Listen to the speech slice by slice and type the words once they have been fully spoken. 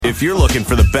If you're looking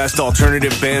for the best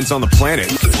alternative bands on the planet,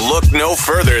 look no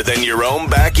further than your own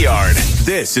backyard.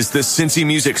 This is the Cincy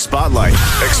Music Spotlight,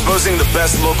 exposing the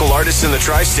best local artists in the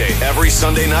tri-state every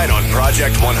Sunday night on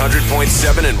Project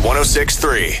 100.7 and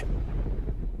 106.3.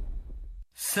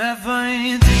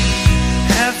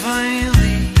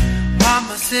 Heavenly,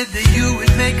 Mama said that you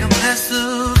would make a mess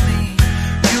of me.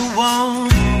 You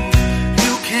won't move,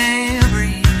 you can't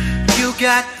breathe. You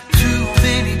got too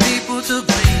many people to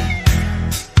bleed.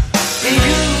 And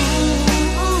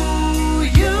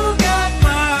you got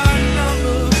my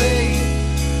number, babe.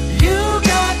 You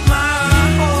got my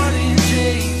heart in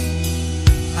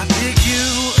chains. I pick you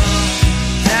up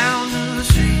down the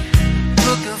street,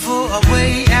 looking for a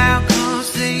way out, come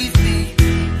save me.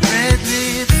 Red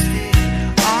lipstick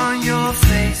on your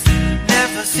face,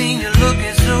 never seen you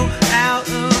looking so out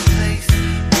of place.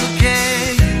 Look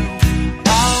at you,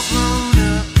 all grown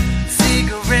up,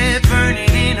 cigarette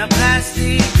burning in a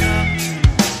plastic cup.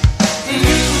 And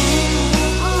you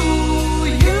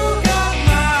got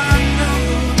my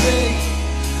number, babe.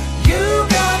 You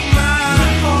got my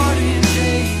heart in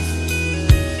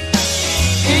chains.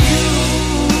 And you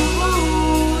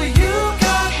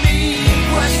got me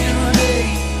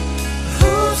questioning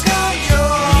who's got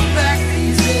your back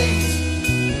these days.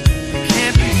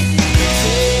 Can't be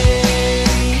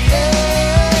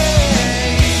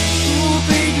ooh,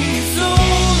 baby, it's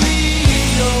only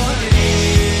your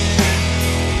head.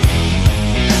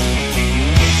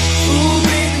 Ooh,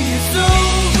 baby, it's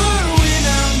over when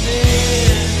I'm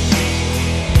dead.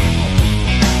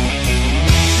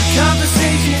 The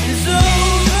conversation is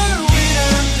over when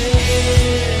I'm dead.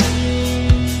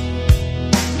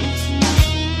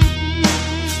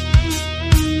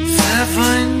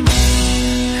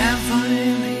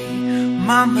 Heavenly,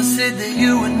 Mama said that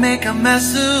you would make a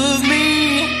mess of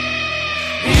me.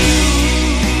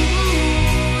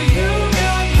 You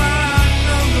got my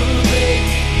number, babe.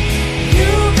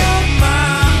 You got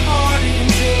my heart in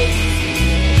chains.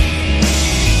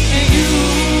 And you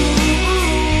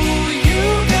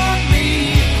got me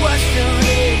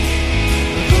questioning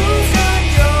who's got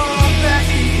your back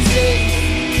these days.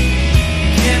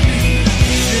 Can't be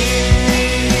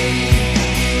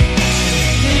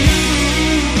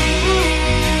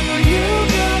you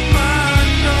got my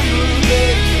number,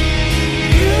 babe.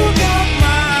 You got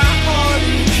my heart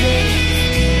in chains.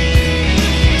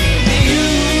 And you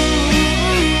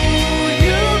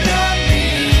got me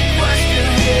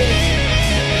questioning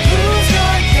who's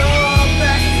got your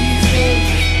back these days.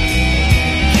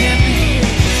 Can't be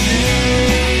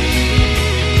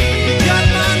you got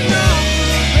my number,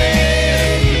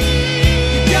 babe.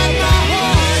 You got my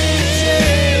heart in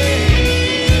chains.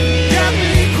 Got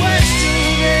me questioning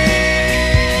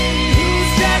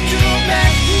who's got your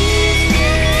back these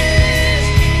days.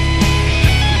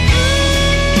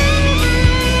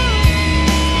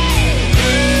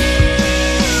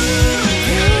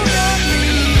 You got me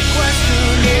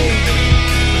questioning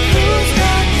who's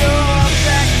got your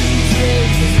back these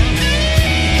days.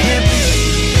 Can't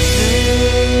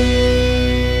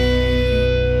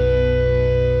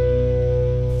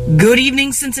be Good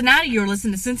evening, Cincinnati. You're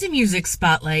listening to Cincy Music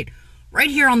Spotlight right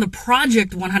here on the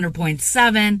Project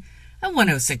 100.7 and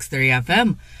 106.3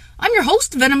 FM. I'm your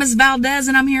host, Venomous Valdez,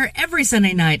 and I'm here every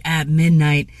Sunday night at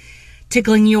midnight,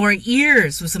 tickling your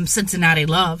ears with some Cincinnati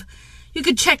love. You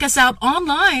could check us out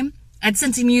online at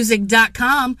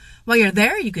cincymusic.com. While you're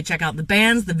there, you could check out the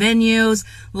bands, the venues,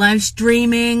 live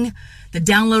streaming, the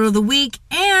download of the week,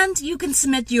 and you can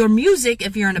submit your music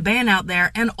if you're in a band out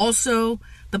there, and also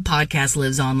the podcast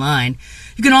lives online.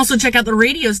 You can also check out the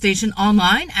radio station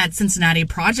online at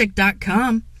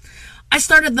cincinnatiproject.com. I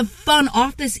started the fun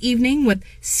off this evening with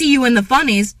See You in the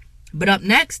Funnies, but up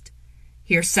next,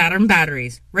 here's Saturn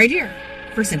Batteries, right here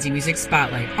for Cincy Music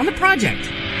Spotlight on the Project.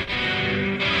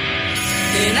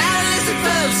 And I was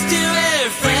supposed to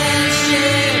have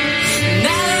friendship. And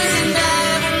I was in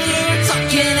love and we were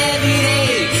talking every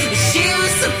day. And she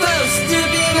was supposed to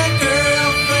be my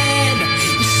girlfriend.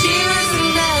 And she was in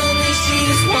love and she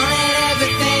just wanted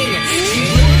everything. She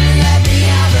wouldn't let me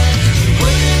have her, she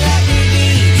wouldn't let me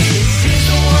be. And she's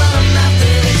the one I'm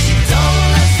after, and she don't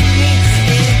listen to me.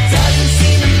 And it doesn't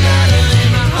seem to matter,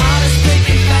 and my heart is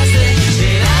breaking faster.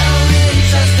 And I don't really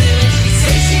trust her, and she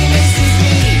says she misses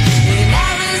me. And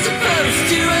I was supposed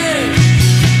to have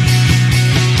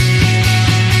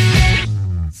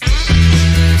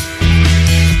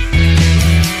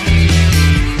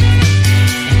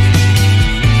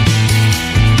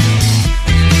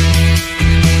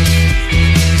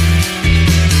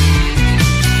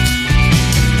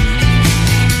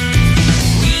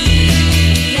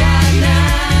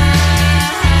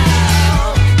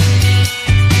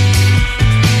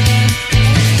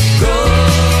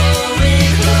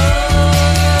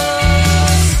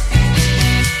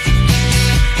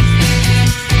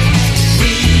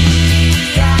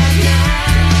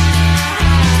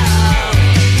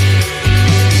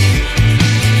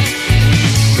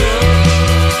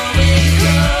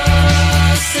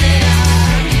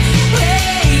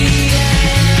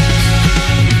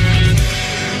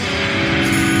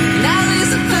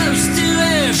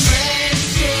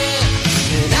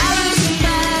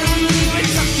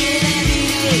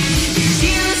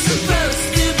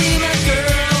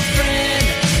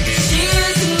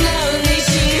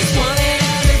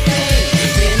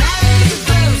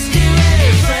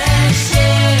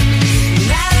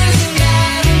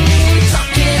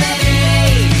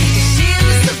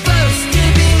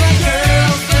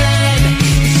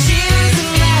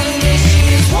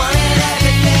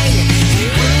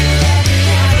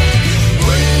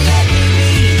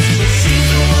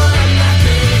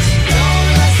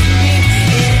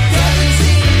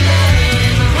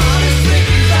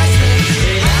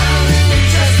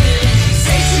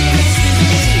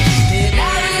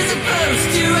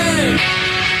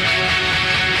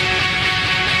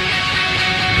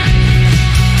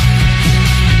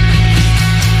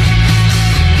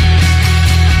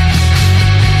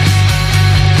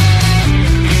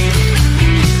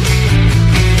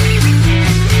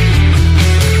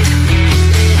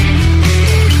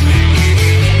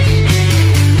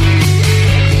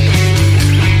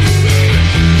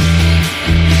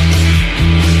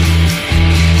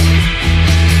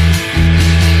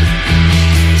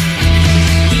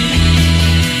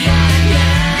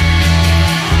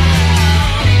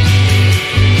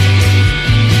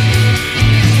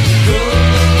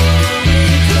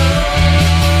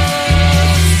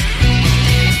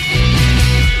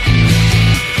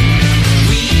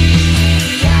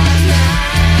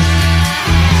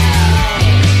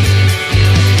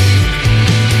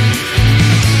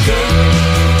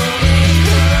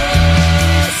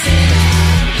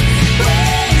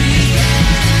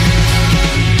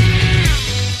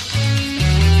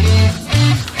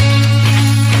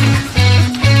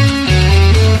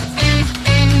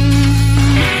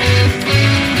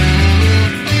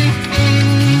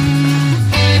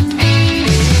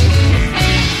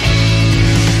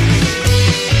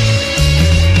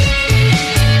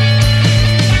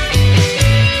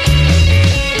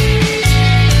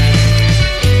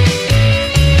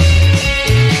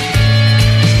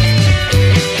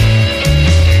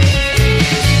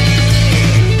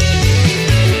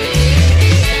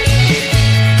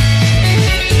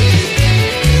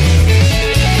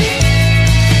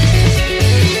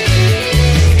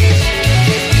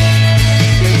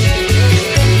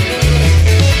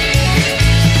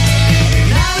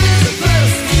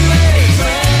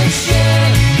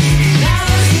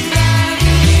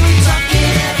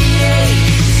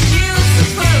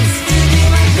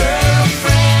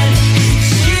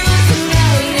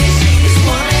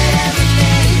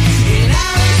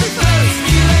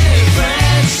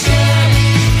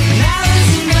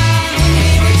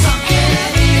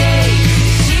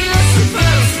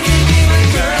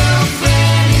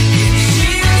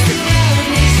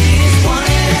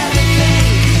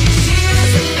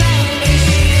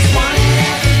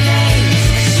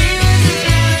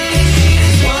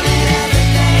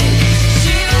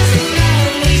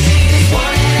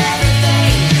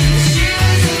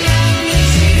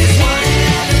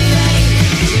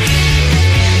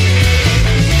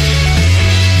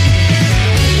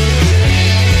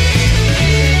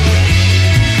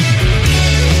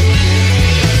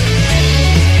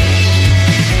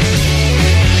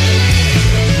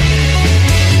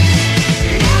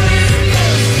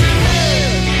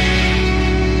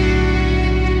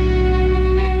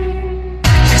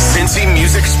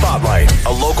Music Spotlight,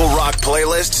 a local rock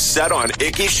playlist set on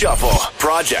Icky Shuffle.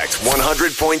 Project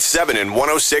 100.7 and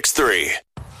 106.3.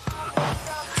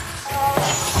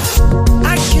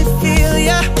 I can feel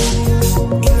ya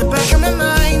in the back of my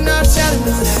mind, not telling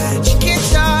me that you can't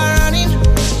start running.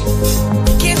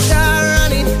 You can't start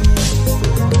running.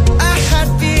 I had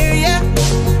fear, yeah,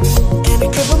 and a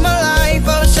grip of my life,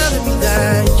 oh, telling me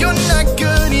that you're not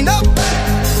good enough.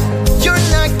 You're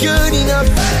not good enough.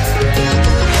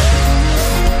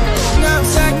 Now I'm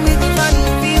stuck with the funny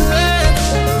feeling.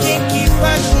 Can't keep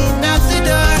running out the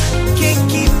door. Can't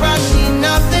keep running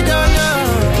out the door, no.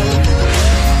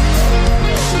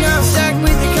 Now I'm stuck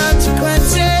with the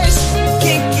consequences.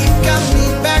 Can't keep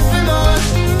coming back for more.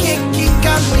 Can't keep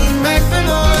coming back for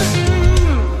more.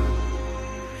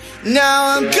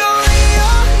 Now I'm going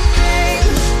your name.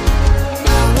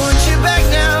 I want you back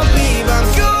now, babe. I'm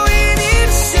going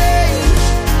insane.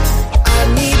 I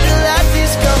need to let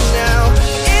this go now.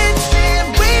 It's been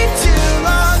way too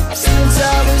long since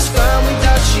I was found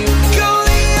without you.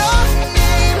 Calling your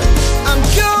name. I'm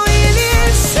going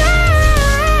insane.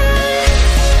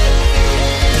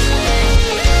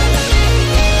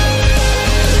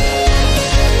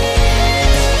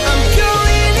 I'm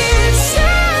going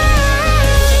insane.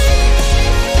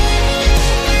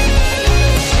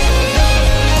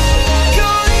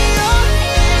 Calling your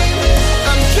name.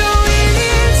 I'm going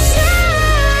insane.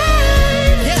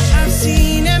 Yeah, I've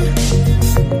seen him,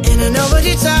 and I know what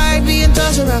it's like being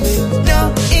tossed around me. No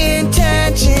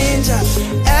intentions of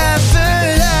ever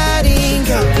letting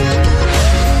go.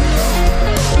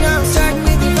 Now I'm stuck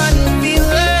with the funny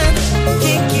feeling.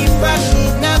 Can't keep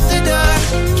running out the door.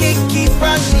 Can't keep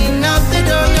running out the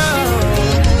door, no.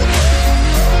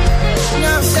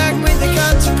 Now I'm stuck with the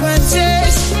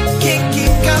consequences. Can't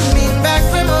keep coming back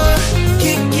for more.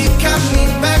 Can't keep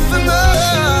coming back for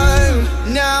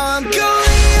more. Now I'm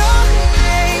calling your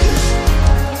name.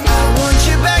 I want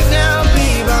you back now,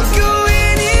 babe. I'm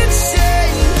going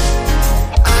insane.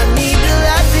 I need to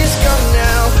let this go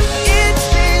now. It's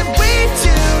been way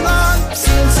too long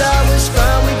since I was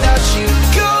found without you.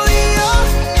 Calling your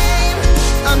name.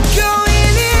 I'm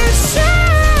going insane.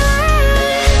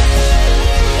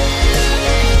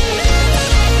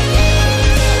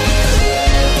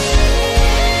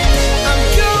 I'm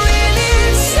going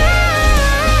insane.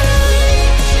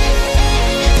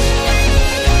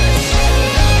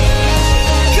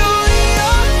 Calling your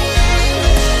name.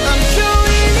 I'm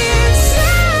going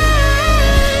insane.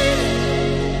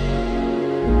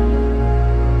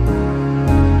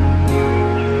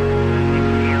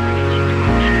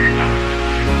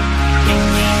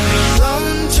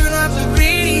 Alone, turn off the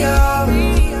radio.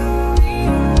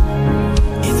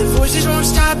 If the voices won't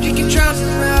stop, you can drown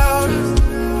them out.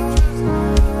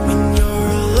 When you're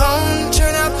alone,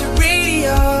 turn off the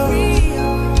radio.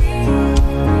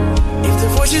 If the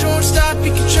voices won't stop,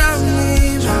 you can drown them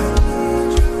out.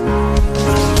 When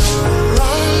you're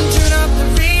alone, turn off the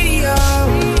radio.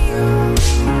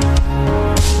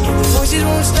 If the voices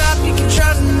won't stop, you can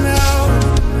drown them out.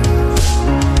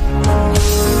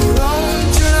 Alone,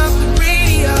 turn off the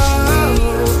radio.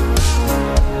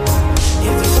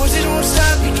 If the voices won't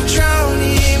stop, you can drown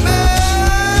him out.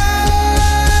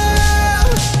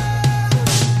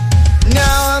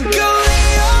 Now I'm going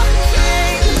your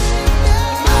name.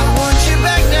 I want you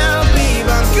back now, babe.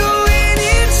 I'm going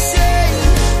insane.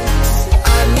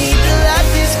 I need to let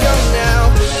this go now.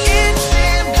 It's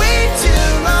been way too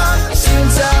long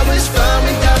since I was found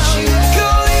without you.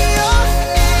 Calling your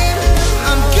name.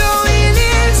 I'm going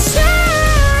insane.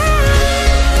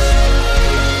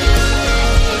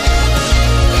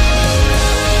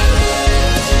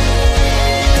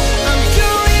 I'm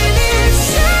going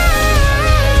insane.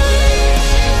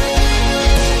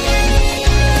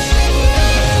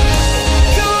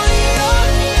 Calling your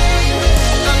name.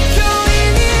 I'm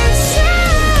going insane.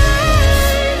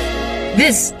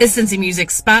 This is Cincy Music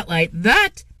Spotlight.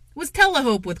 That was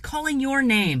Telehope with Calling Your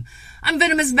Name. I'm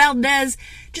Venomous Valdez.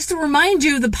 Just to remind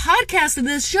you, the podcast of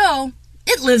this show,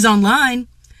 it lives online.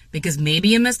 Because maybe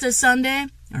you missed a Sunday,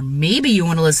 or maybe you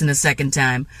want to listen a second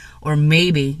time, or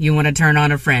maybe you want to turn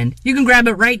on a friend. You can grab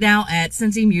it right now at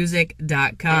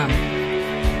cincymusic.com.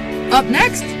 Up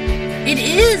next, it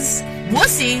is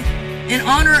Wussy in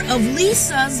honor of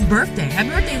Lisa's birthday. Happy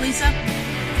birthday, Lisa.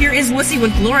 Here is Wussy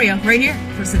with Gloria right here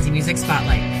for Cincy Music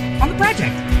Spotlight on the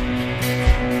project.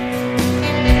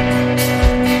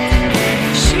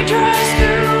 She drives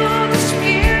through the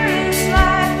spirits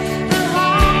like the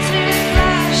haunted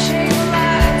flashing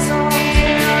lights on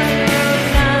County Road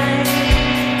 9.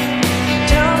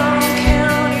 Down on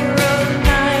County Road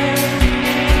 9.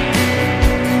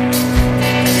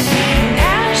 And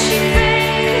as she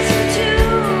fades into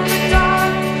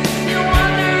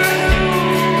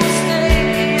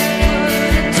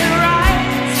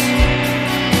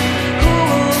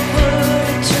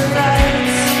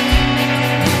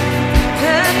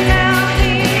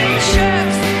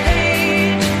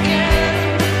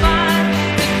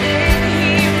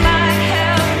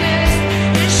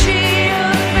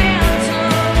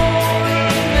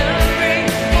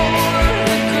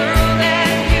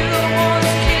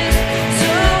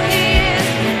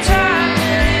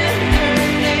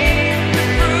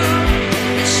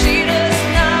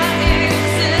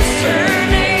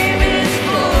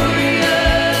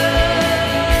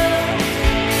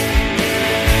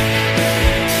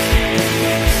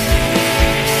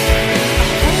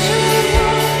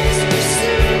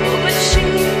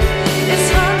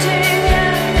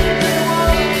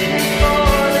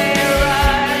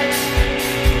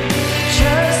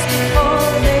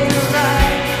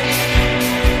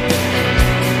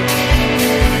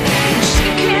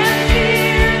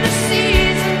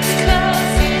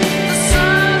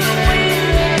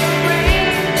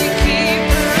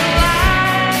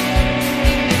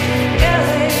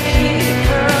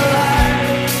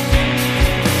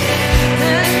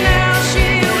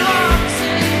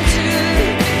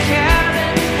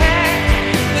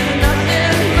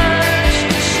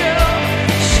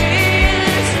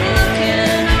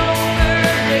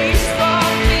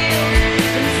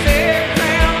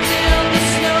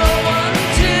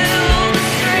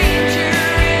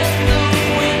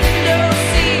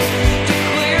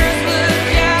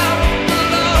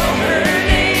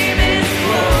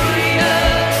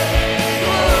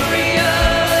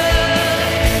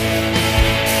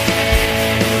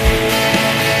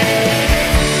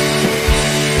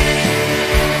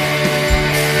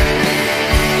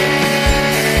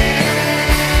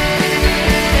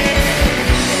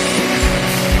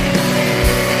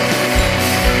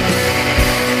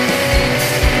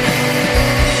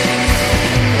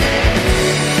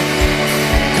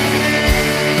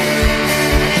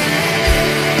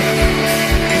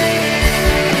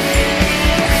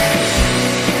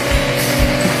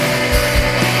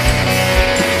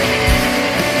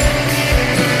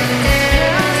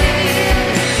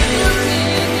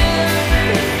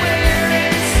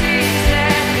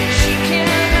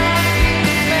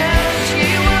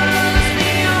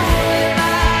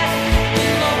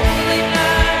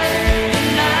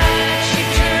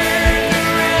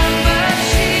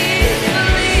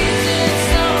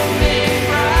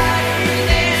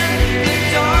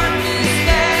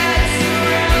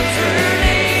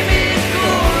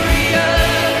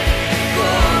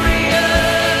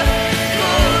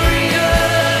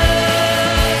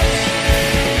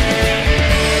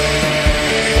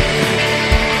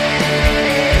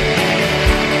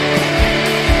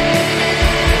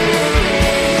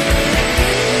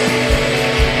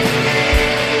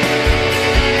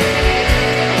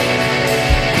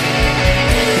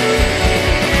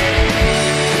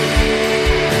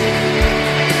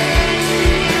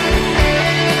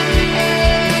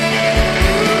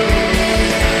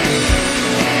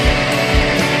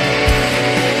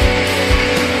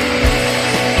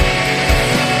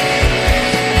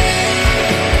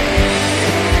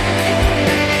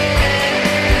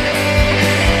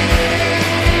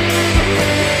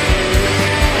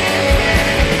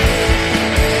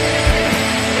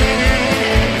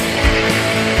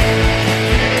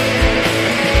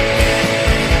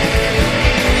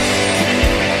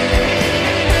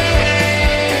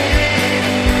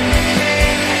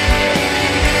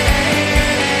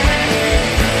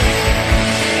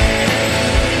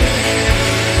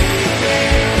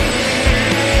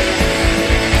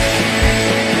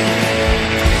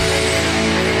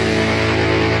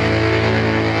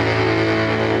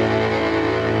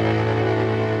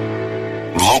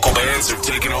bands have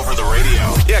taken over the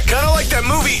radio. Yeah, kind of like that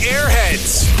movie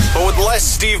Airheads, but with less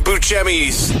Steve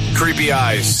Buscemi's creepy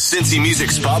eyes. Cincy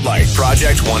Music Spotlight,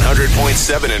 Project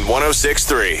 100.7 and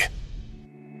 106.3.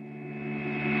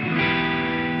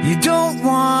 You don't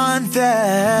want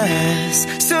this,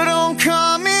 so don't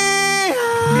call me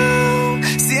home.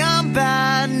 See, I'm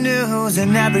bad news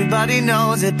and everybody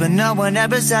knows it, but no one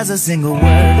ever says a single word.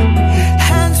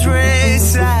 Hands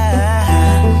racing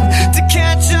to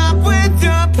catch up with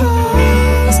your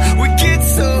pulse. We get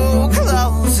so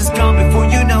close, it's gone before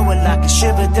you know it, like a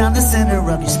shiver down the center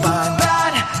of your spine.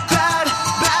 Bad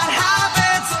habits, bad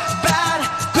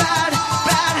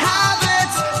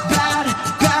habits,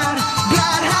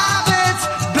 bad habits,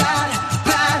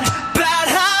 bad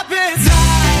habits. I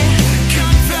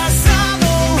confess I'm a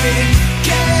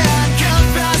weekend,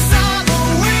 confess I'm a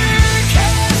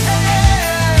weekend.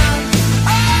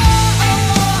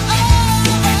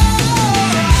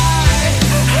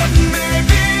 I may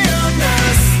be a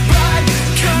mess, but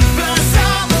confess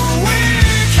I'm a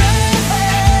weekend.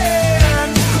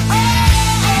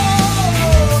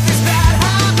 These bad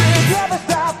habits never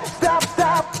stop,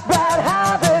 bad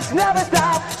habits never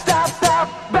stop,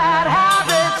 bad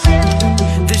habits.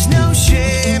 There's no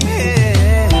shame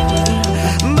here,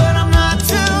 but I'm not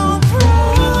too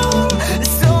proud. It's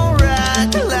so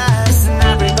reckless and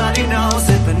everybody knows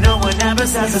it, but no one ever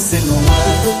says a single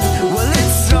word. Well,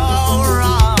 it's so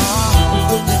wrong,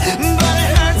 but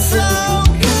it hurts so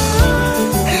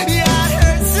good. Yeah, it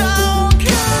hurts so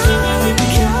good.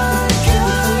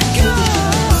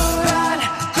 Bad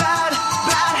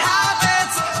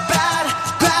habits, bad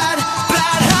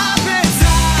habits.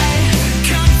 I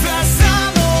confess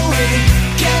I'm a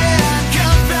weekend,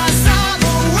 confess I'm a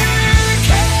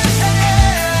weekend.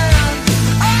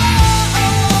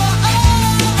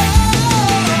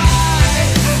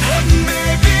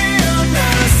 Maybe a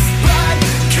mess, but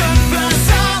confess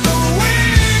I'm a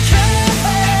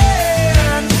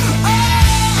weekend.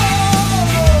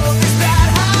 These bad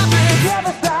habits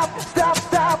never stop,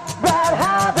 bad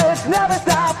habits never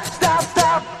stop,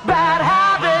 bad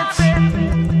habits.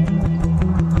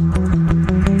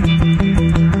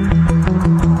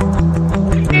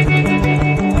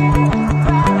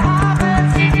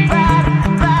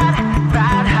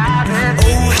 Bad habits.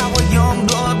 Oh, how a young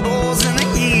blood boils in the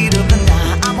heat of the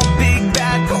night. I'm a big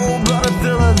bad cold-blooded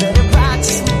filler, let it ride,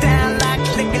 chase me down like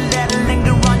liquor, let it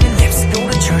linger on your lips. Go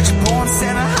to church, born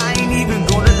sinner, I ain't even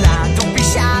gonna lie. Don't be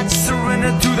shy, just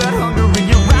surrender to that hunger in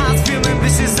your eyes. Feeling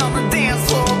vicious on the dance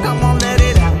floor, come on, let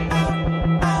it out.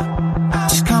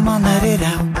 Just come on, let it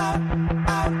out.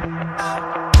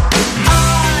 I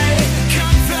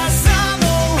confess I'm a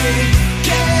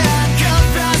weekend,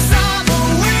 confess I'm a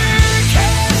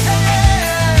weekend.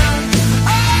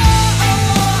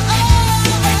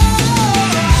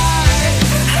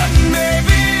 I may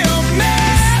be a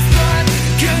mess, but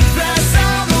confess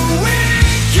I'm a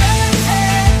weekend.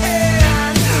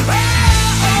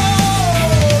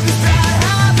 These bad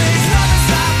habits never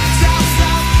stop,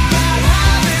 bad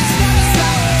habits never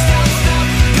stop,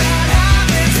 bad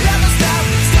habits never stop,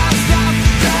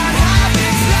 bad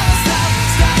habits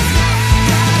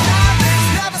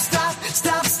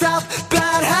never stop,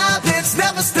 bad habits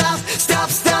never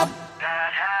stop.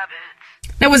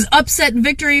 That was Upset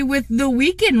Victory with The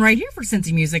Weeknd right here for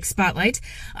Cincy Music Spotlight.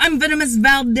 I'm Venomous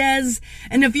Valdez,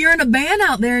 and if you're in a band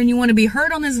out there and you want to be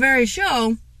heard on this very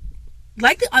show,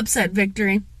 like the Upset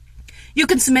Victory, you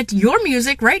can submit your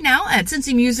music right now at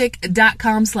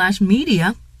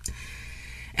cincymusic.com/media.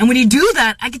 And when you do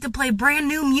that, I get to play brand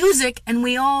new music, and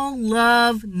we all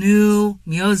love new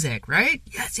music, right?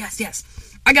 Yes.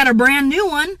 I got a brand new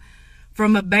one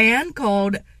from a band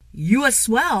called US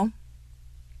Swell,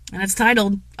 and it's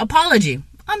titled Apology.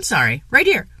 I'm sorry, right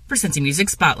here for Cincy Music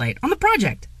Spotlight on the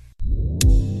project.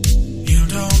 You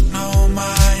don't know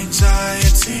my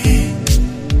anxiety.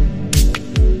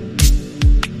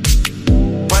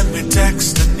 When we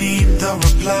text, I need the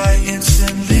reply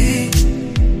instantly.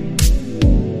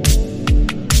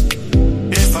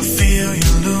 If I feel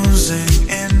you're losing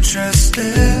interest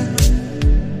in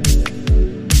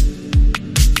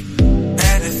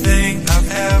anything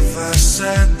I've ever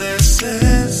said, this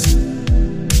is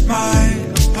my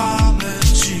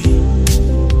apology.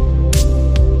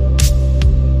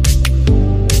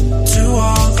 To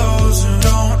all those who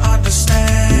don't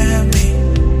understand me,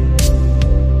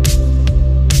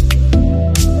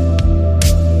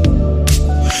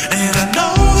 and I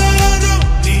know that I don't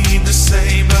need to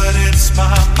say, but it's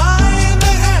my mind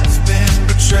that has been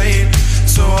betrayed.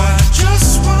 So I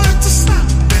just want to stop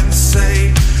and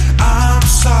say I'm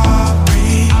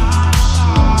sorry.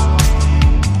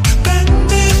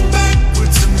 Bending back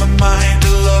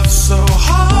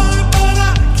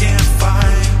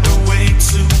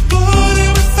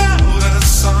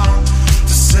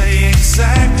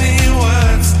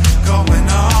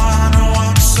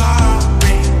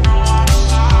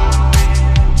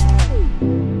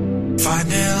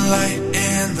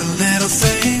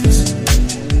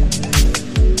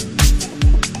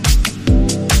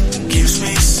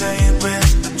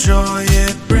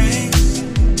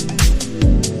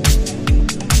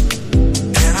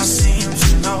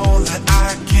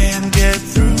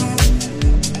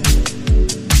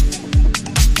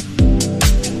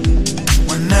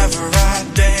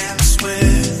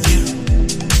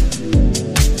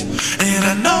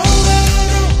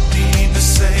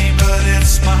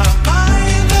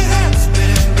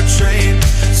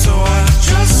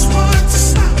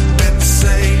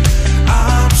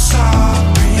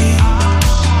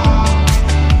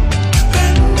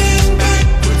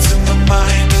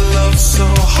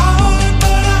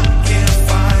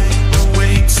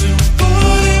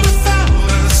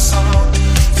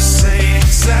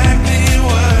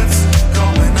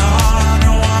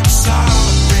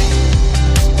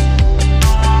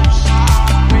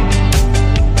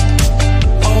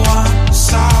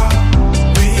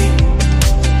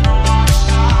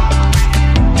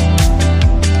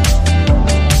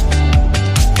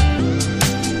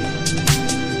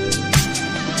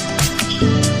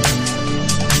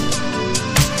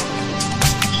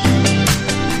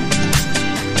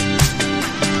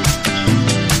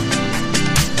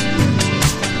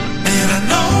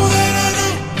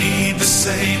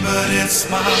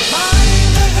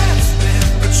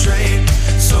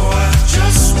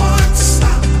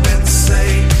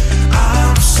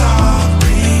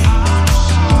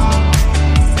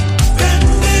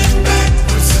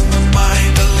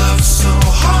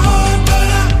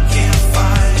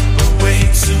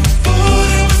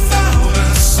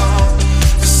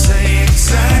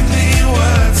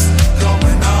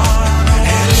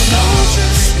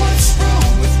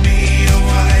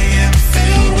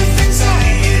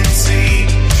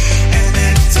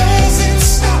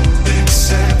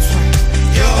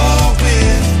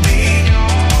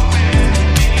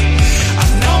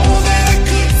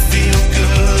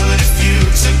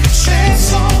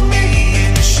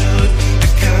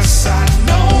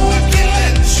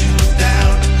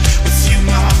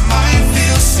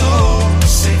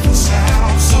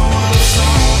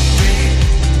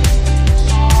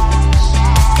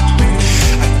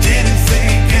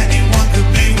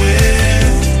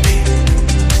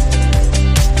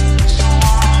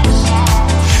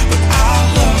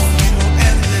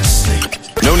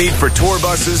tour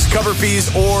buses, cover fees,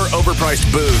 or overpriced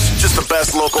booze. Just the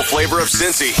best local flavor of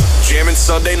Cincy. Jamming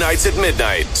Sunday nights at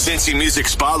midnight. Cincy Music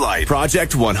Spotlight.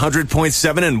 Project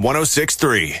 100.7 and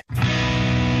 106.3.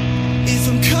 If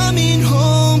I'm coming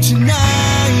home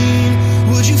tonight,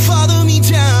 would you follow me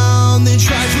down the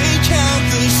driveway,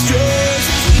 count the stars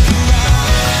as we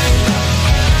collide?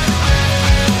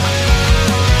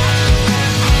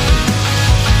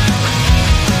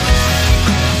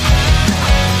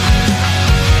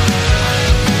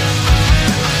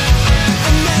 I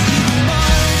met you in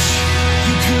March,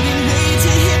 you couldn't wait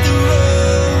to hit the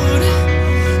road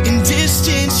and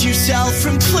distance yourself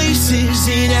from places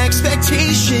and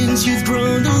expectations you've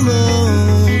grown to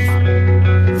love.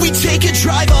 We take a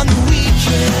drive on the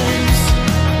weekends,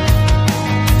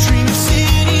 dream of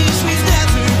cities we've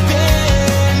never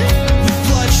been. With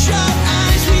bloodshot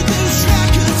eyes we lose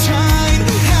track of time.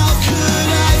 How could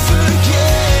I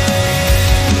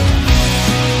forget?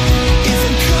 If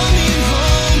I'm coming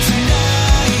home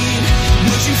tonight,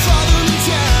 would you follow me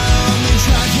down the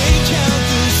driveway, count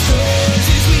the stars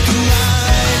as we collide?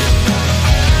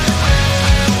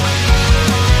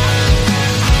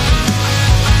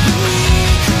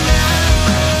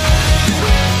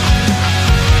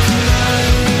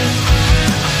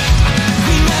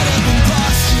 We met up in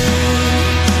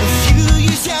Boston a few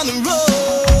years down the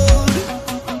road.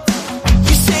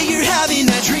 You say you're having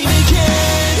that dream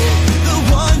again, the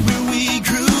one where we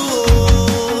grew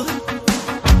old.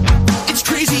 It's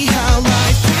crazy how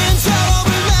life pans out,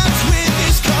 overlaps with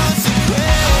this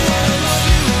consequence.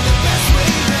 The best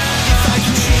way round. If I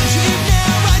could change it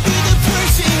now, I'd be the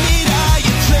person that I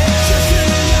had planned. Just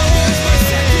gonna know where's my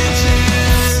second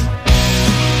chance.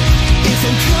 If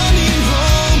I'm coming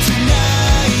home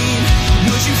tonight,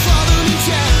 would you follow me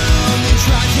down the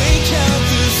driveway, count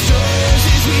the stars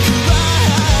as we collide?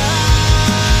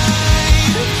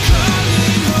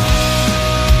 Coming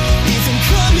home. If I'm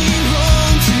coming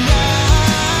home tonight,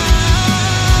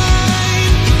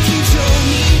 if you don't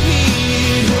need me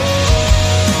at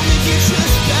home, if you're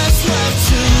just best left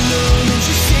alone, then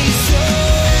just say so.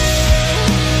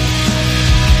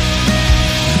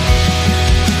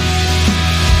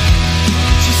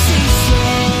 Just say so,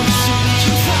 so we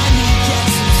can finally get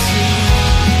some sleep.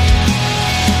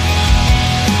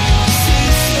 Say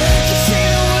so, just say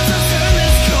the words I'll turn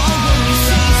this call when we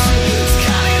say so. It's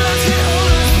kinda like it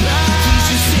hold us back. Please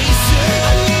just say so. I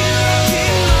need a rock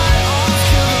in my arms,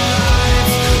 come alive.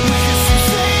 We can sleep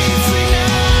safely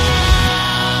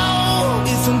now.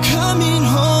 If I'm coming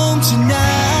home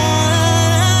tonight,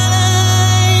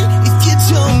 if you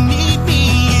don't need me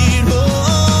at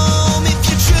home, if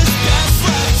you're just best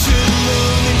left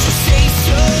alone, then just say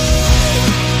so.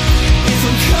 If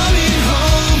I'm coming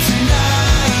home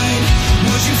tonight,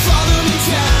 would you follow me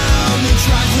down the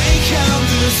driveway, count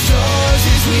the stars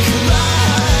as we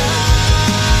collide?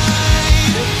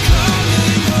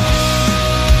 Coming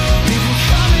home, if I'm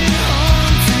coming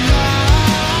home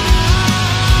tonight,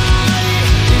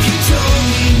 if you don't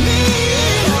need me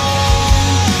at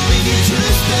home, if you're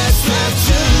just best left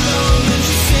alone, then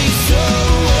just say so.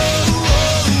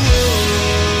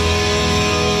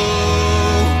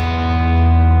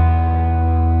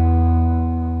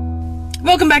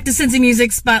 Welcome back to Cincy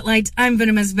Music Spotlight. I'm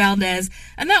Venomous Valdez,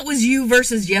 and that was You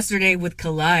versus Yesterday with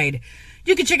Collide.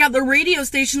 You can check out the radio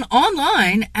station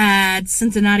online at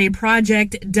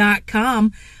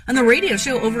CincinnatiProject.com and the radio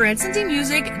show over at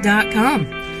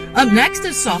CincyMusic.com. Up next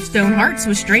is Soft Stone Hearts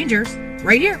with Strangers,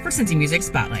 right here for Cincy Music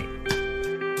Spotlight.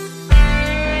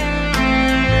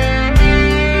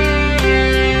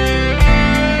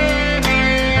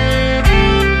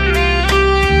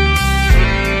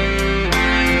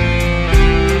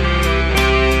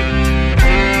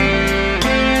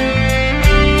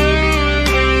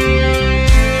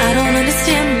 I don't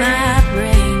understand my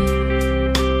brain.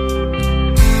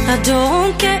 I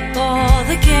don't get all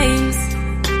the games.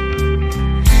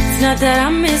 It's not that I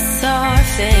miss our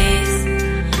face.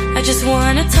 I just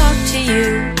wanna talk to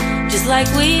you, just like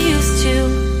we used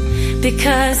to.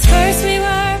 Because first we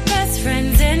were best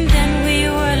friends and then we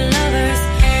were lovers.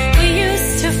 We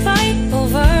used to fight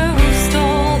over who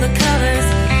stole the covers.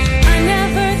 I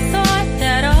never thought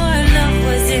that our love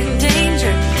was in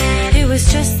danger. It was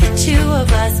just the two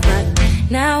of us, but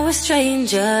now we're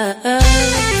strangers.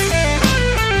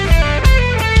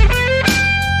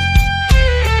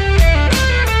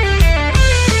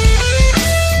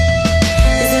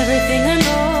 Is everything I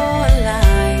know a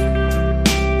lie?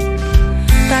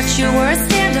 Thought you were a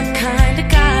stand-up kind of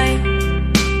guy.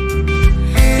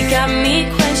 You got me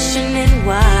questioning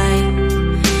why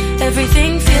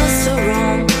everything feels so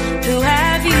wrong. Who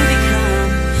have you become?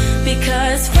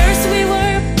 Because first we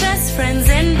were best friends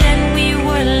and then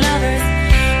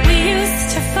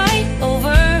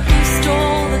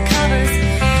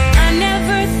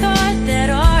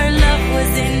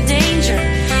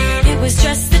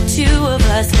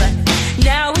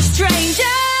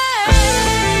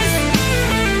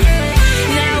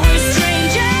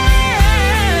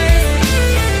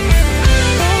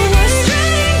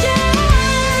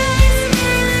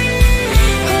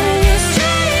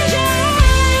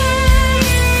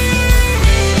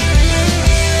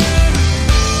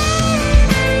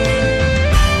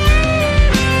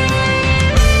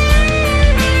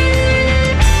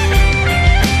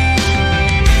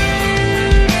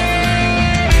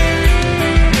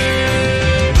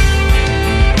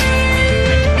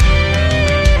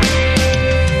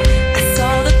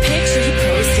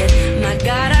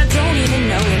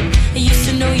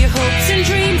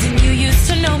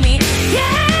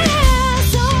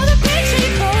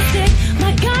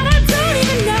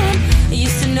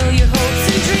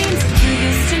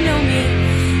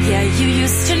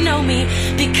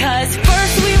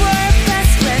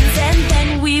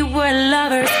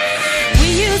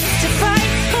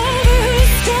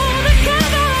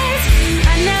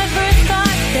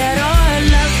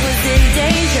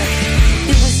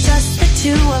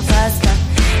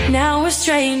Now we're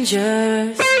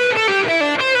strangers.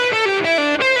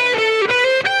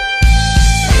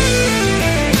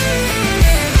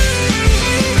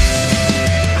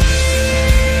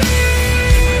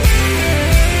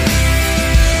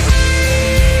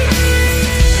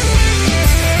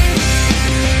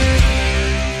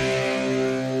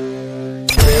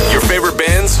 Your favorite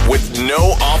bands with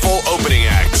no awful opening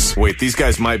acts. Wait, these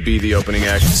guys might be the opening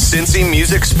act. Cincy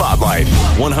Music Spotlight,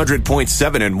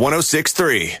 100.7 and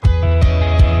 106.3.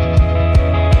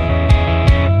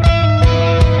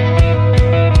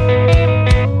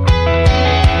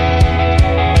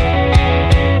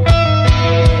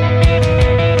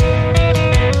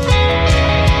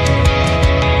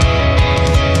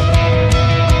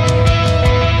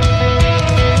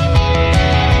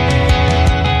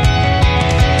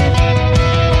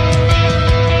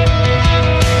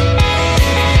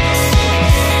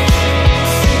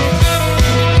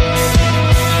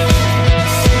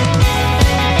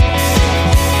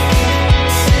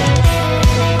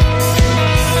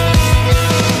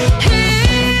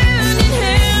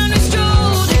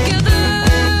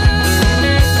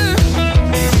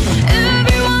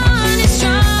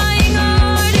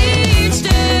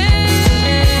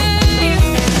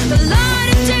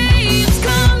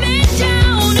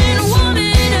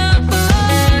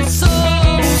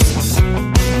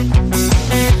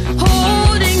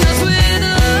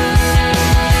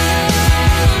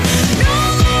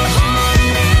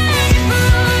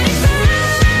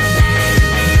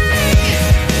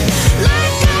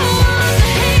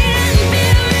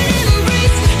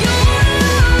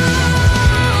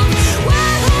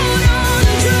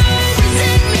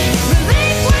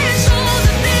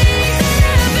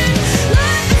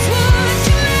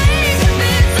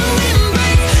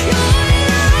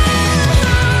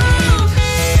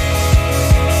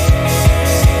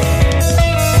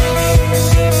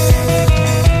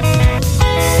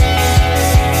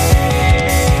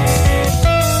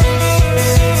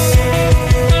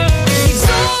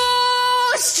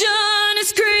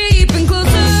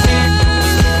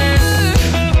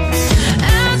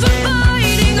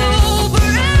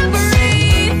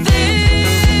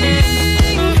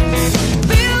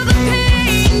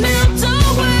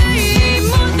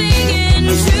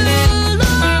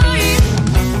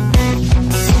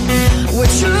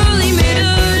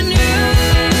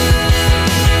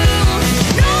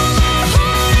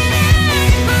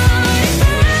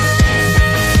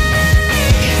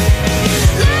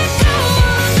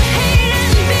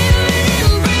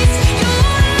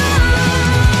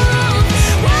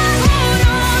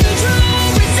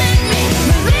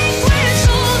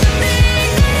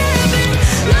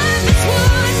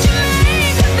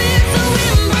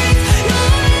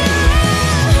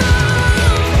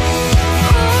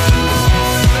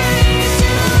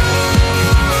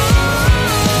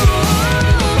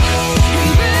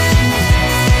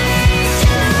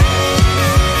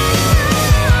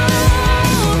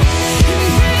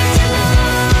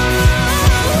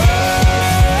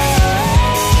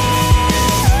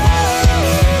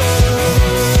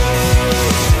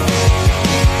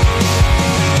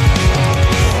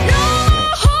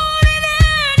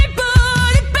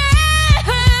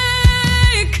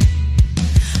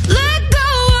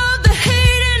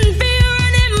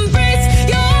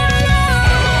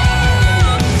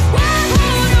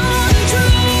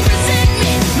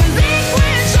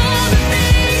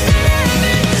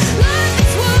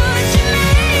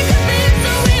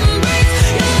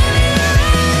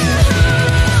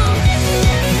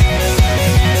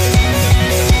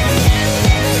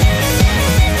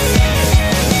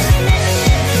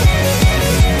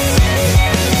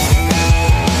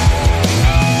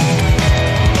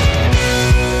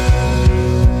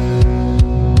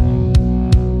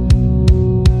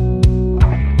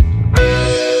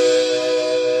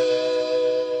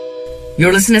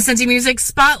 You're listening to Cincy Music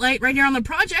Spotlight right here on the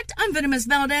project. I'm Venomous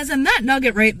Valdez, and that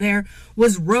nugget right there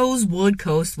was Rosewood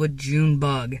Coast with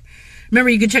Junebug. Remember,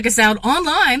 you can check us out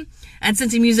online at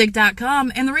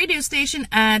cincymusic.com and the radio station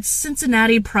at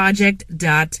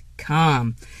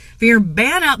cincinnatiproject.com. For your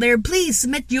band out there, please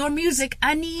submit your music.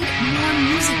 I need more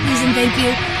music, please, and thank you.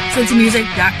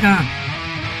 cincymusic.com.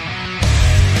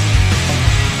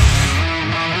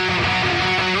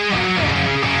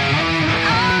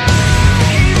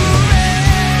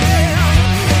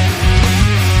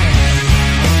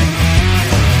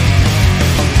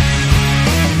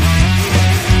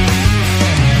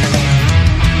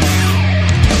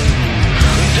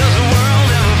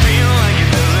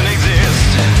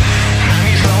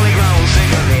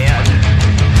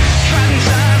 Trapped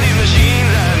inside these machines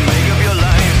that make up your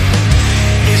life.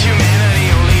 Is humanity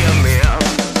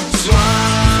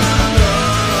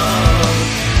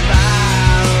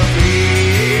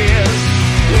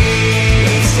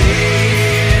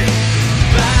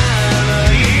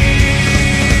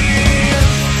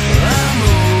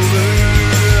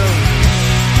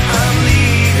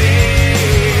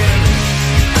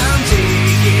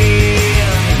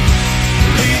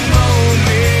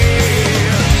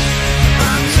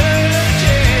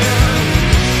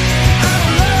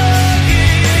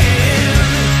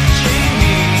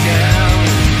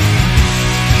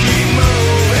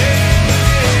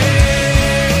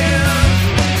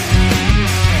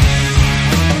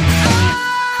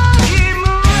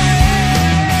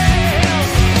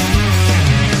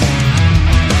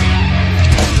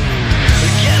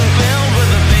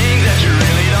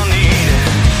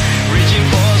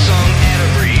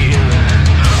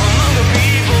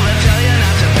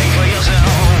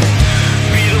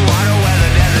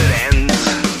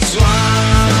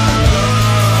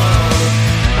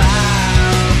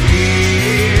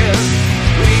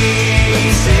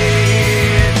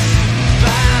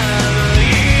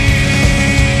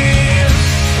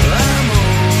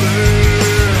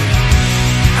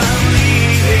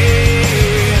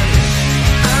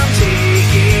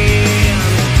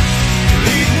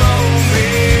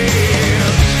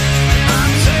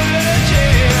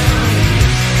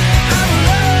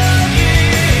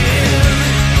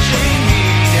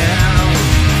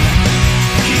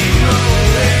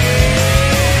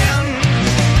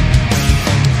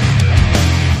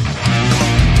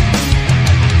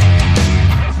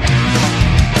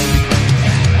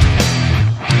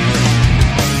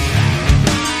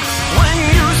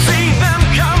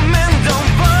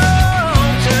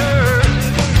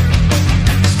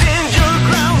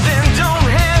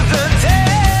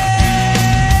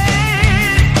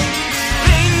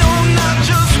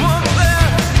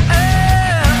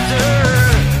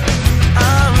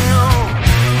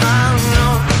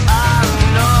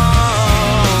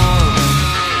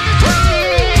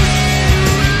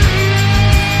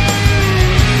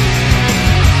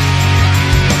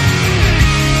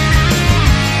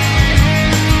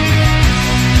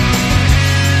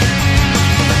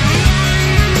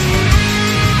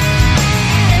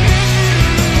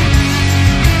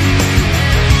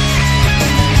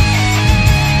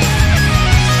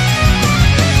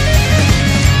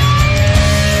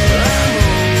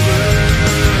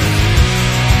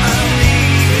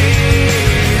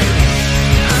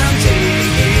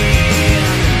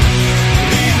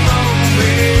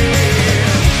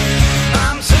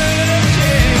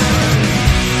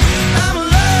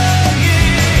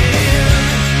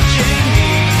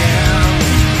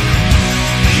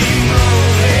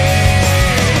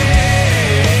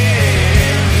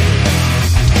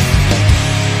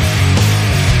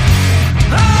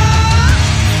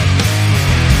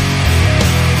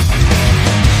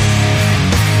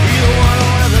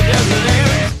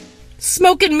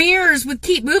Smoke and Mirrors with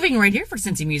Keep Moving right here for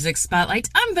Cincy Music Spotlight.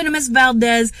 I'm Venomous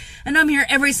Valdez, and I'm here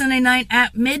every Sunday night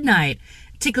at midnight,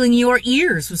 tickling your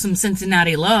ears with some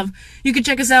Cincinnati love. You can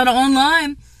check us out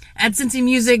online at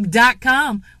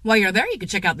cincymusic.com. While you're there, you can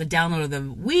check out the download of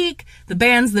the week, the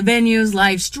bands, the venues,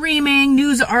 live streaming,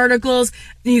 news articles.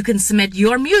 You can submit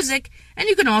your music, and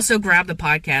you can also grab the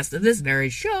podcast of this very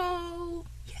show.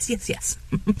 Yes.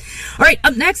 All right,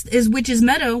 up next is Witch's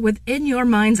Meadow with In Your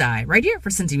Mind's Eye, right here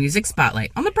for Cincy Music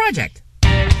Spotlight on The Project.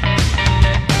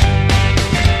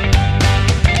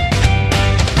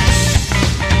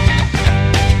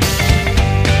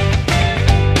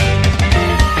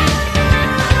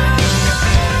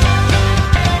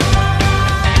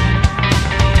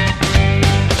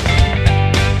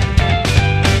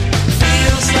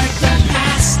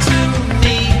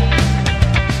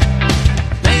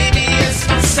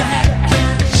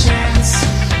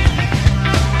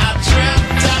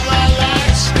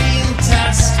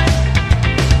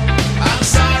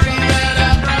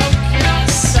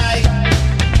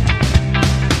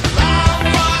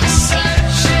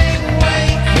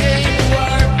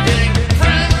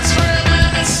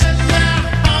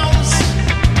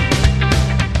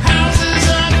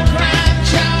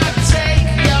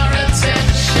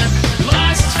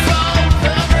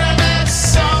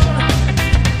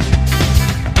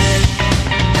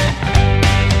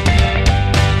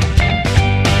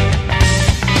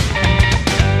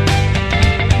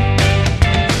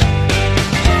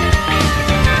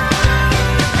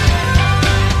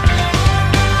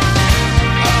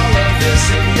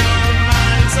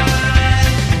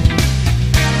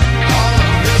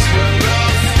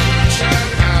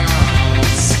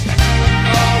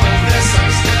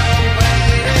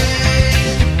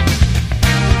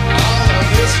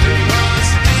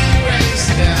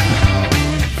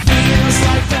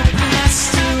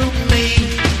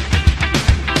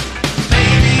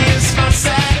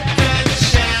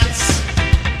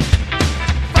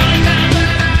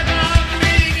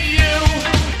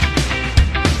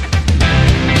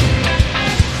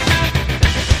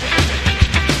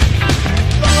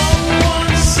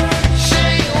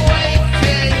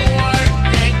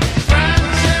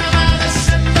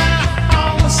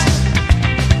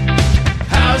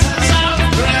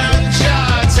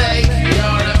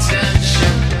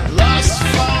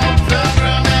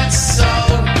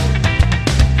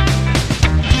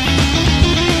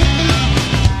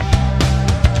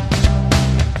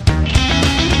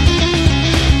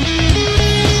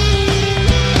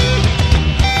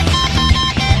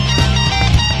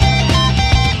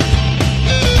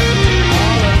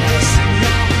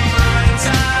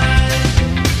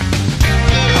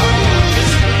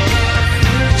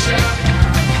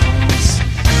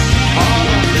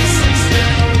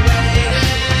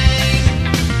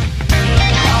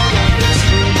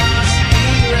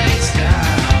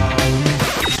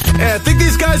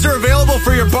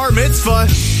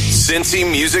 Cincy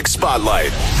Music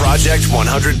Spotlight, Project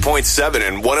 100.7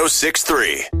 and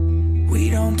 106.3. We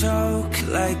don't talk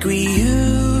like we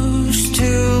used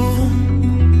to.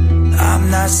 I'm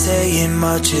not saying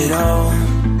much at all.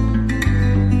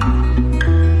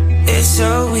 It's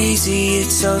so easy,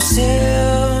 it's so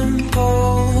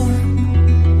simple.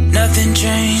 Nothing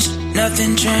changed,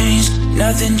 nothing changed,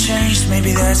 nothing changed.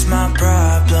 Maybe that's my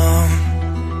problem.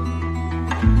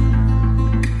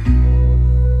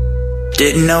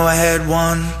 Didn't know I had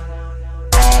one.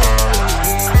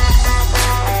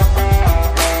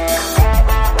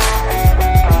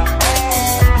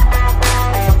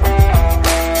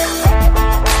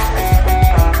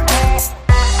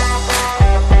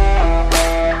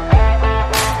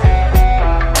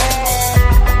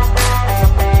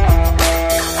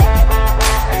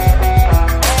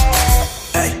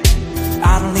 Hey,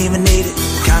 I don't even need it.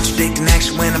 Contradicting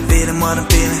action when I'm feeling what I'm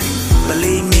feeling.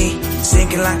 Believe me,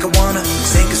 sinking like I wanna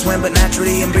sink or swim, but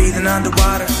naturally I'm breathing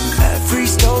underwater. Every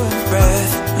stolen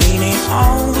breath, leaning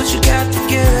on what you got to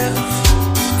give.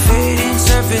 Fading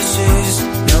surfaces,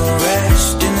 no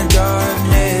rest in the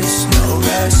darkness. No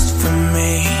rest for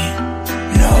me,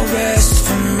 no rest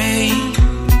for me.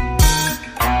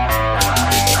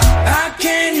 How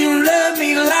can you love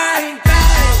me like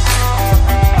that?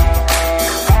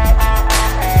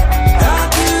 How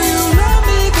do you love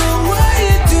me the way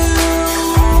you do?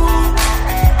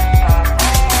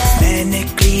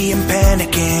 Manically I'm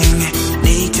panicking.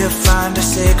 Need to find a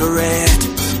cigarette.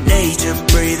 Need to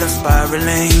breathe, I'm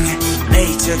spiraling.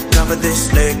 Need to cover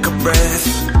this lick of breath.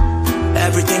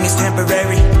 Everything is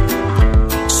temporary,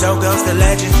 so goes the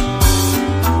legend.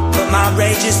 But my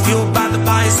rage is fueled by the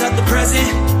bias of the present.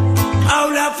 Oh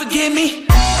Lord, forgive me.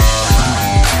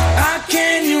 How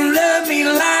can you love me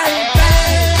like that?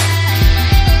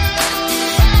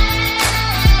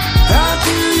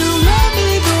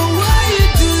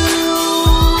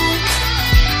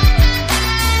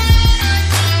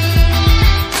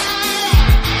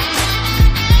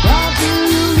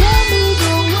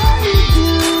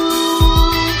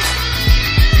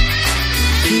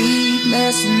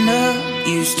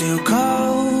 you still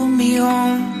call me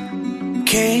home.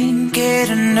 Can't get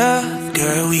enough,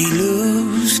 girl, we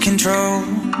lose control.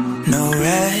 No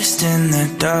rest in the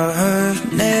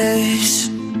darkness.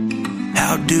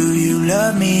 How do you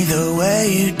love me the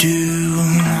way you do?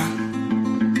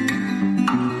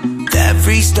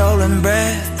 Every stolen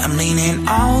breath, I'm leaning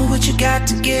on what you got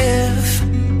to give.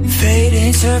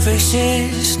 Fading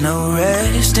surfaces, no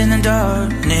rest in the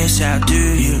darkness. How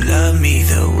do you love me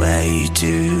the way you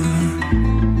do?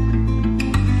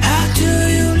 How do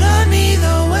you love me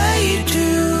the way you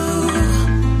do?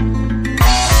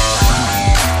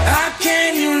 How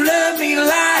can you love me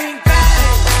like that?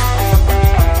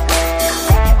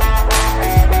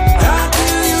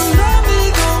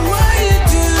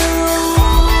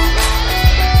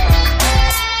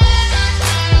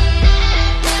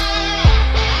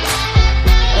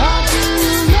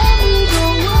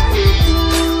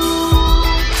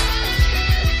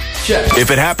 If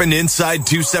it happened inside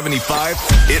 275,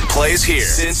 it plays here.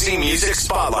 Cincy Music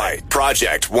Spotlight,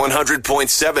 Project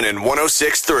 100.7 and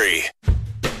 106.3.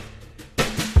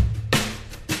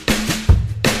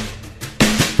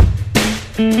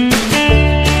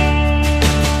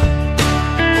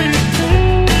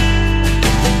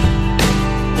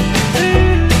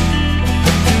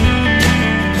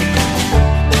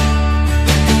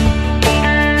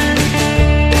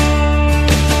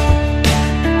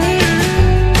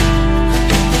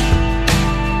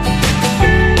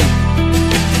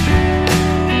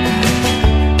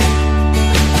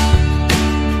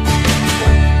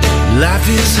 Life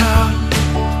is hard,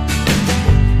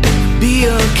 be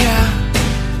a cow,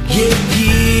 get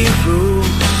heroes,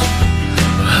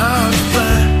 hard to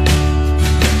find.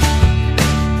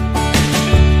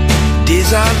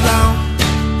 Days are long,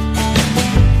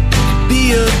 be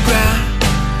a grind,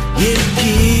 get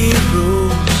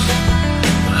heroes,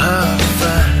 hard to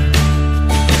find.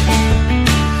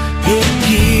 Get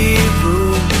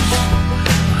heroes,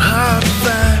 hard to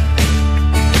find.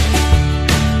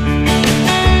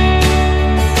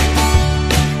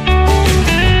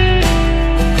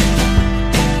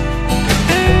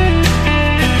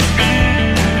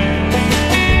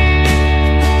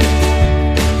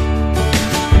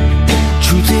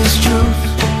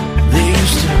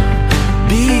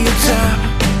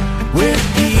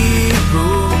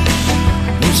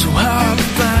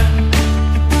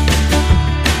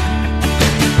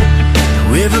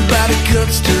 Everybody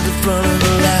cuts to the front of the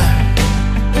line.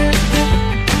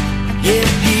 Yeah,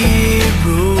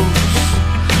 heroes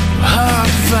hard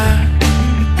to find.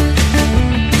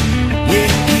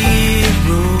 Yeah,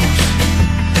 heroes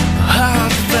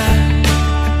hard to find.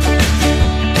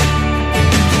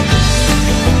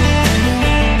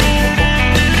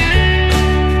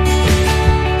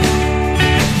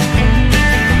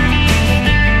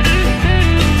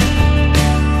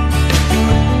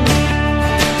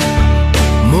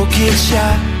 More kids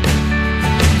shot,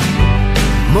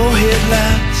 more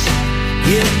headlines,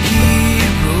 yeah,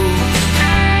 heroes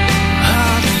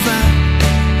hard to find.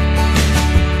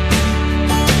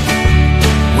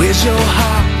 Where's your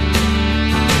heart?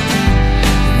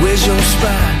 Where's your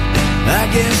spine? I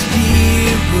guess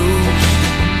heroes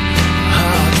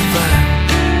hard to find.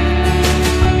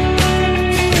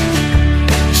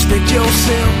 Respect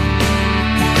yourself,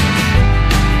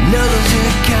 another's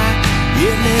in kind,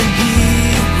 yeah, then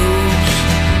heroes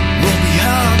will be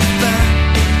hard to find.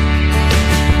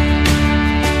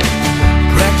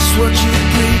 Practice what you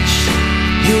preach,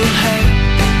 you'll have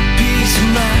peace of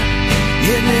mind.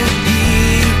 Yeah, then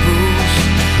heroes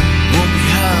won't be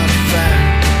hard to find.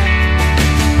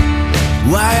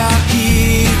 Why are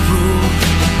heroes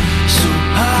so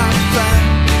hard to find?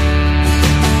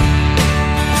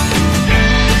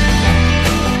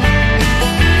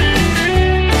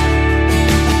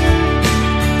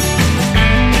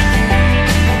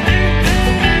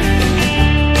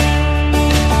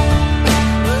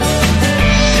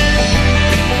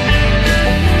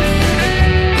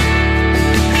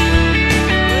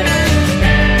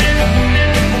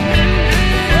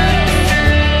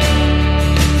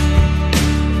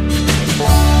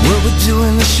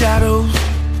 In the shadows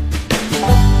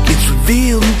gets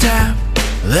revealed in time.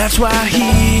 That's why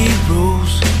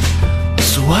heroes are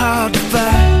so hard to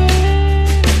find.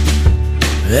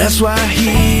 That's why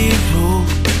heroes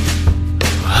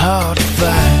are hard to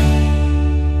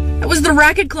find. That was the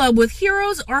Racket Club with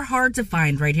Heroes Are Hard to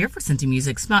Find right here for Cincy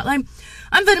Music Spotlight.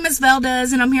 I'm Venomous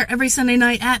Valdez, and I'm here every Sunday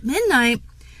night at midnight,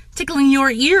 tickling your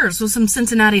ears with some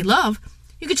Cincinnati love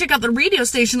You can check out the radio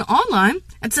station online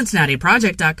at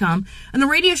CincinnatiProject.com and the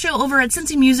radio show over at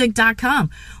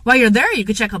CincyMusic.com. While you're there, you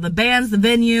can check out the bands, the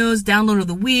venues, download of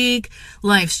the week,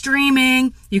 live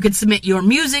streaming. You can submit your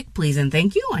music. Please and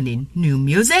thank you. I need new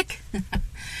music.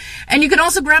 And you can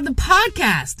also grab the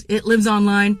podcast. It lives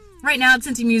online right now at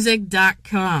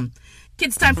CincyMusic.com.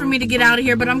 It's time for me to get out of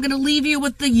here, but I'm going to leave you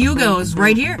with the Yugos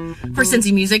right here for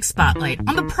Cincy Music Spotlight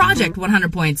on the Project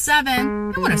 100.7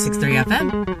 and 106.3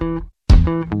 FM.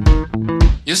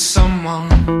 You're someone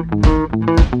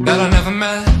that I never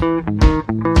met,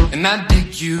 and I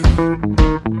dig you,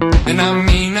 and I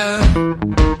mean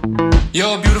it.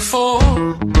 You're beautiful,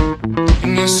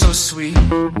 and you're so sweet,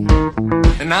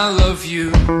 and I love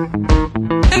you,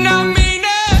 and I mean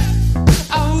it.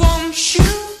 I want you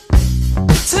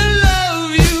to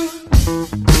love you.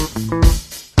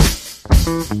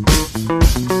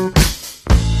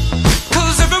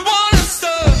 'Cause everyone is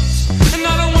stuck, and I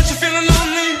don't want you feeling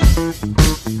lonely.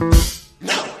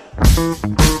 No.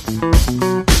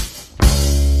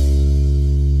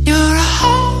 You're a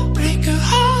heartbreaker,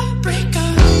 heartbreaker.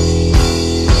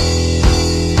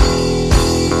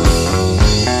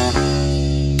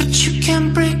 But you can't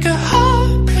break a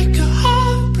heartbreaker,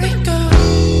 heartbreaker.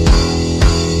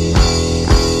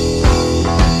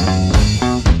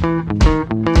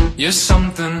 You're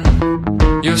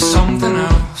something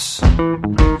else.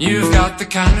 You've got the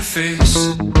kind of face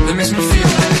that makes me feel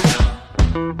like love.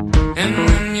 And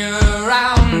when you're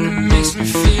around, it makes me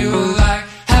feel like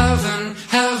heaven,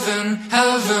 heaven,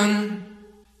 heaven.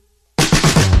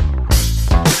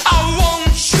 I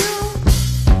want you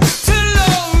to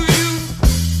love you,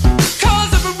 'cause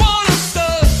everyone is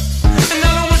stuck, and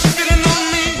I don't want you feeling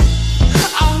lonely.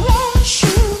 I want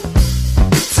you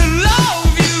to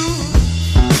love you,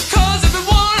 'cause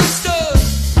everyone is stuck,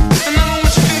 and I don't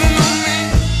want you feeling lonely.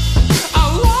 I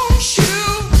want you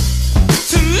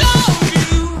to love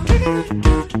you.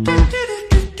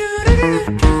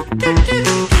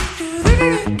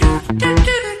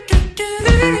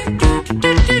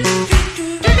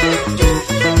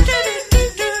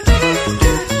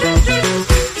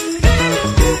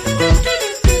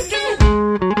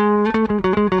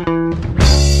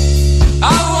 I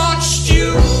watched you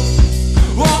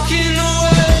walking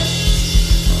away,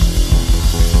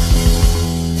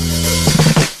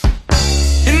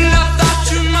 and I thought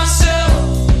to myself,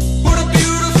 what a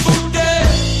beautiful day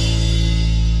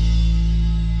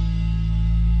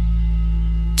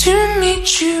to meet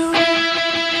you.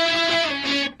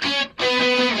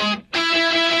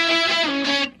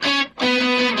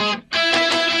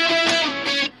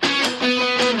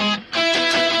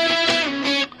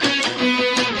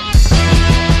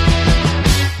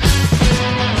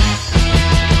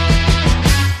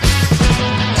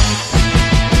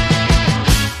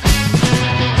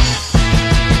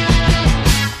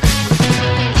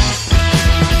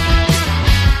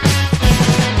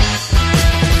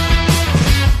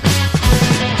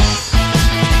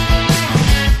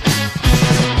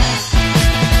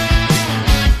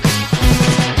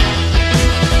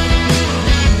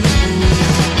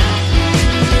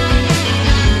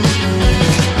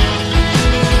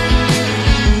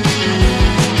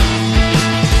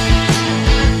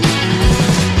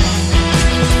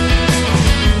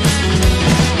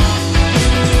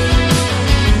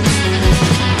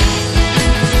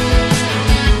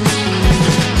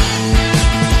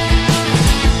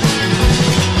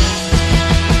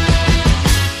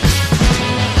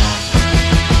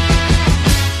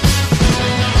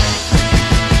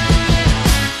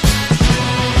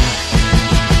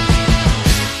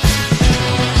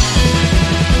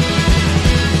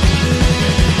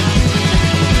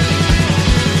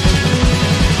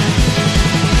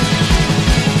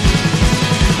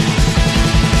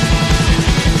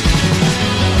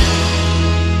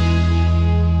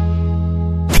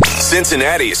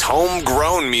 Cincinnati's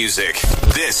homegrown music.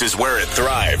 This is where it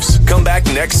thrives. Come back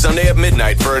next Sunday at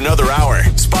midnight for another hour,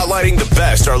 spotlighting the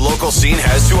best our local scene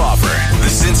has to offer. The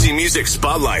Cincy Music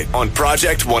Spotlight on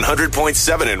Project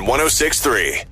 100.7 and 106.3.